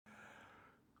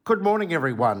Good morning,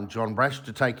 everyone. John Brash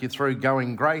to take you through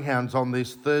Going Greyhounds on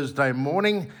this Thursday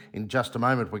morning. In just a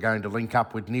moment, we're going to link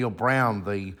up with Neil Brown,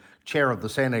 the chair of the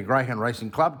Sandown Greyhound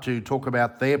Racing Club, to talk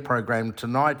about their program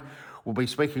tonight. We'll be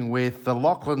speaking with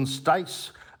Lachlan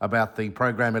Stace about the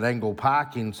program at Angle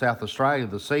Park in South Australia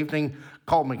this evening,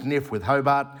 Col McNiff with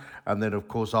Hobart, and then, of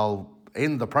course, I'll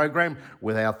end the program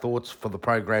with our thoughts for the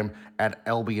program at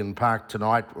Albion Park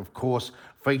tonight, of course,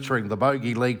 featuring the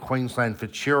Bogey League Queensland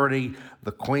Futurity,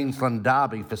 the Queensland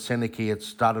Derby for Seneca at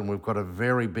Stud, and we've got a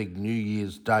very big New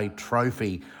Year's Day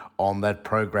trophy on that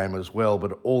program as well,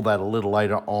 but all that a little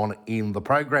later on in the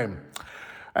program.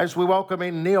 As we welcome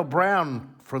in Neil Brown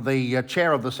for the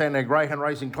chair of the Sandown Greyhound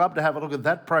Racing Club to have a look at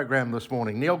that program this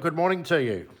morning. Neil, good morning to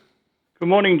you. Good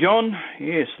morning, John.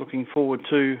 Yes, looking forward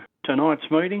to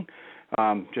tonight's meeting.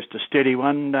 Just a steady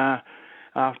one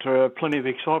after plenty of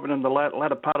excitement in the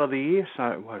latter part of the year,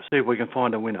 so we'll see if we can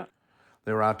find a winner.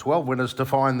 There are 12 winners to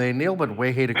find there, Neil, but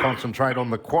we're here to concentrate on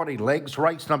the quaddie legs.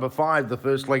 Race number 5, the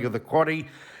first leg of the quaddie,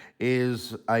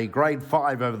 is a grade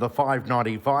 5 over the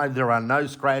 595. There are no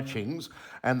scratchings,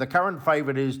 and the current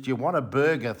favourite is Do You Want a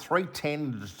Burger,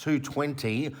 310 to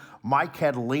 220. My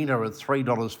Catalina at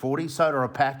 $3.40. Soda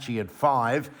Apache at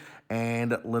 $5.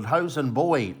 And Lidhosen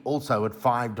Boy also at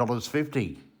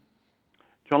 $5.50.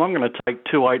 John, I'm going to take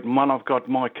 2, 8 and 1. I've got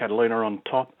My Catalina on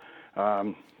top.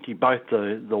 Both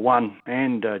the one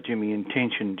and Jimmy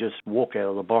Intention just walk out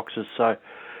of the boxes. So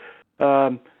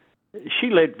she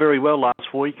led very well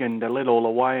last week and led all the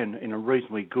way in a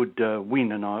reasonably good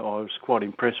win. And I was quite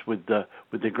impressed with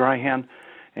the greyhound.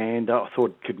 And I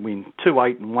thought it could win 2,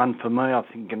 8 and 1 for me. I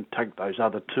think I can take those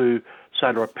other two.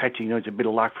 Soda Apache needs a bit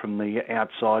of luck from the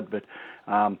outside, but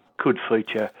could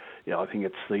feature. Yeah, I think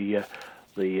it's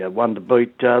the one to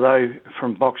beat, though,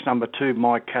 from box number 2,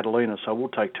 My Catalina. So we'll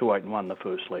take 2, 8 and 1 the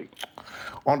first leg.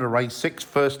 On to race 6,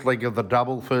 first leg of the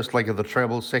double, first leg of the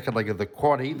treble, second leg of the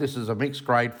quaddie. This is a mixed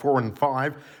grade 4 and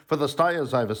 5. For the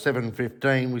stayers over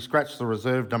 7.15, we scratched the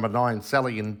reserve number 9,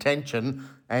 Sally Intention,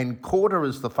 and Quarter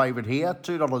is the favourite here,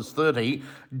 $2.30,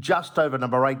 just over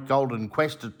number 8, Golden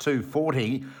Quest at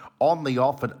 $2.40. On the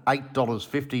off at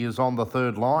 $8.50 is on the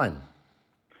third line.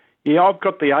 Yeah, I've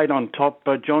got the 8 on top.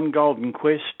 John Golden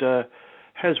Quest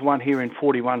has one here in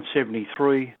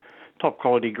 41.73. Top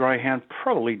quality greyhound,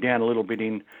 probably down a little bit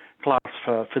in class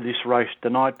for this race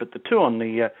tonight. But the 2 on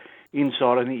the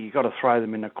inside, I think you've got to throw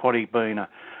them in a quaddie, being a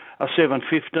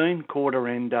 7.15 quarter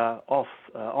and off,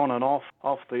 on and off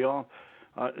the off.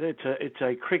 It's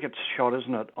a cricket shot,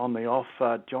 isn't it, on the off,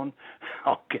 John?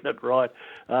 I'll get it right.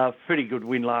 Pretty good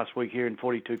win last week here in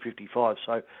 42.55.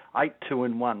 So 8, 2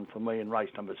 and 1 for me in race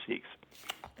number 6.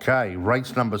 Okay,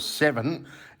 race number 7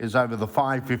 is over the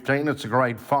 5.15. It's a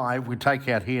grade 5. We take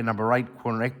out here number 8,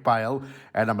 Quirek Bale,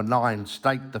 and number 9,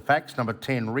 State the Facts. Number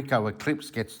 10, Rico Eclipse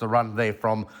gets the run there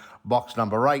from box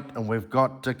number 8. And we've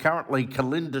got currently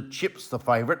Kalinda Chips, the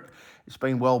favourite. It's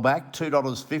been well back,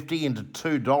 $2.50 into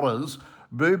 $2.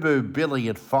 Boo Boo Billy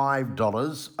at $5,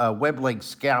 Webleg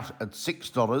Scout at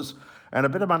 $6, and a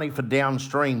bit of money for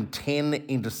Downstream, 10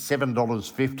 into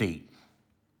 $7.50.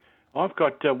 I've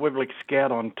got Webleg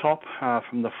Scout on top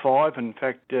from the 5. In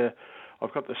fact,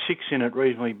 I've got the 6 in at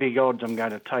reasonably big odds I'm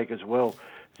going to take as well.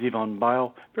 Zivon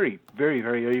Bale. Very, very,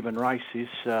 very even race this.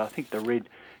 I think the red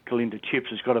Kalinda Chips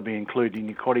has got to be included in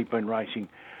your quaddie. Been racing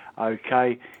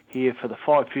okay here for the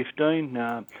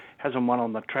 5.15. Hasn't won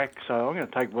on the track, so I'm going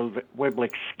to take Webleg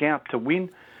Scout to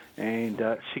win, and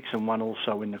 6 and 1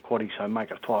 also in the quaddie, so make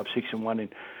it 5, 6 and 1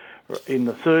 in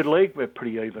the third leg. We're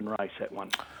pretty even race, that one.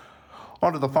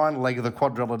 On to the final leg of the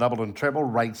quadrilla double and treble,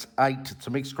 race 8. It's a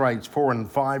mixed grades 4 and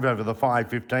 5 over the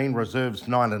 5.15. Reserves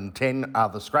 9 and 10 are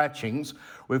the scratchings.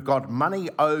 We've got Money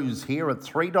O's here at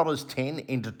 $3.10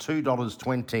 into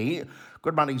 $2.20.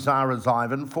 Good Money Zara's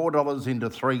Ivan, $4 into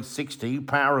 $3.60.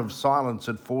 Power of Silence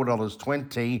at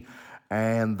 $4.20.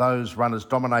 And those runners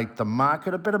dominate the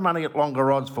market. A bit of money at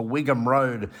longer odds for Wigham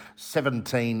Road,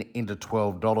 $17 into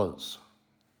 $12.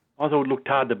 I thought it looked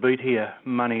hard to beat here,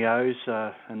 Money O's,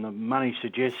 and the money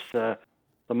suggests, the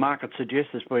market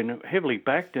suggests it's been heavily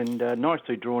backed and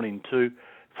nicely drawn in too.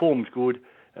 Form's good.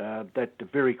 That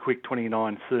very quick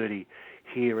 29.30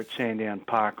 here at Sandown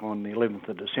Park on the 11th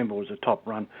of December was a top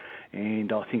run,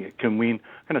 and I think it can win.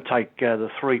 I'm going to take the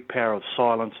 3, Power of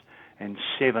Silence, and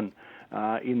 7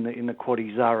 in the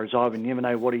quaddie, Zara's Ivan. You never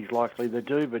know what he's likely to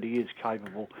do, but he is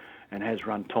capable and has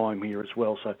run time here as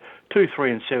well. So 2,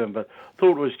 3 and 7, but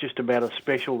thought it was just about a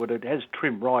special, but it has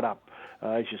trimmed right up,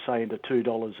 as you say, into $2,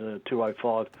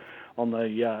 $2.05 on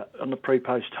the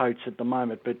pre-post totes at the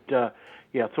moment. But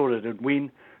yeah, I thought it'd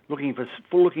win. Looking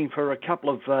for a couple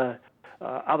of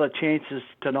Other chances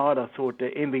tonight, I thought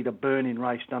Envy to Burn in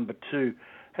race number 2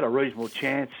 had a reasonable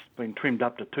chance, been trimmed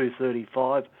up to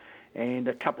 235, and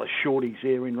a couple of shorties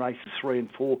there in races 3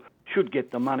 and 4 should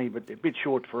get the money, but they're a bit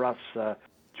short for us.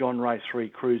 John Race 3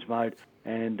 Cruise Mode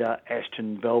and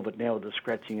Ashton Velvet now with the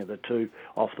scratching of the 2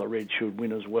 off the red should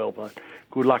win as well. But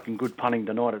good luck and good punting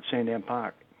tonight at Sandown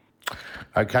Park.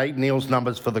 Okay, Neil's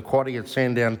numbers for the quaddie at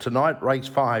Sandown tonight. Race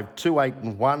 5, 2, 8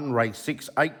 and 1. Race 6,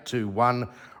 8, 2, 1.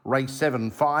 Race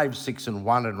 7, 5, 6 and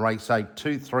 1. And race 8,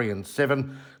 2, 3 and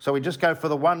 7. So we just go for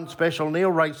the one special,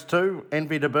 Neil. Race 2,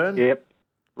 Envy to Burn. Yep.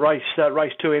 Race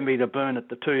 2, Envy to Burn at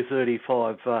the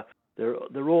 235.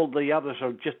 They're all the others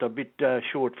are just a bit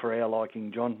short for our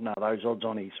liking, John. No, those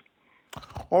odds-onies.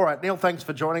 All right, Neil, thanks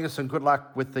for joining us and good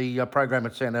luck with the program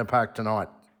at Sandown Park tonight.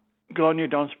 Good on you,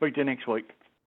 Don. Speak to you next week.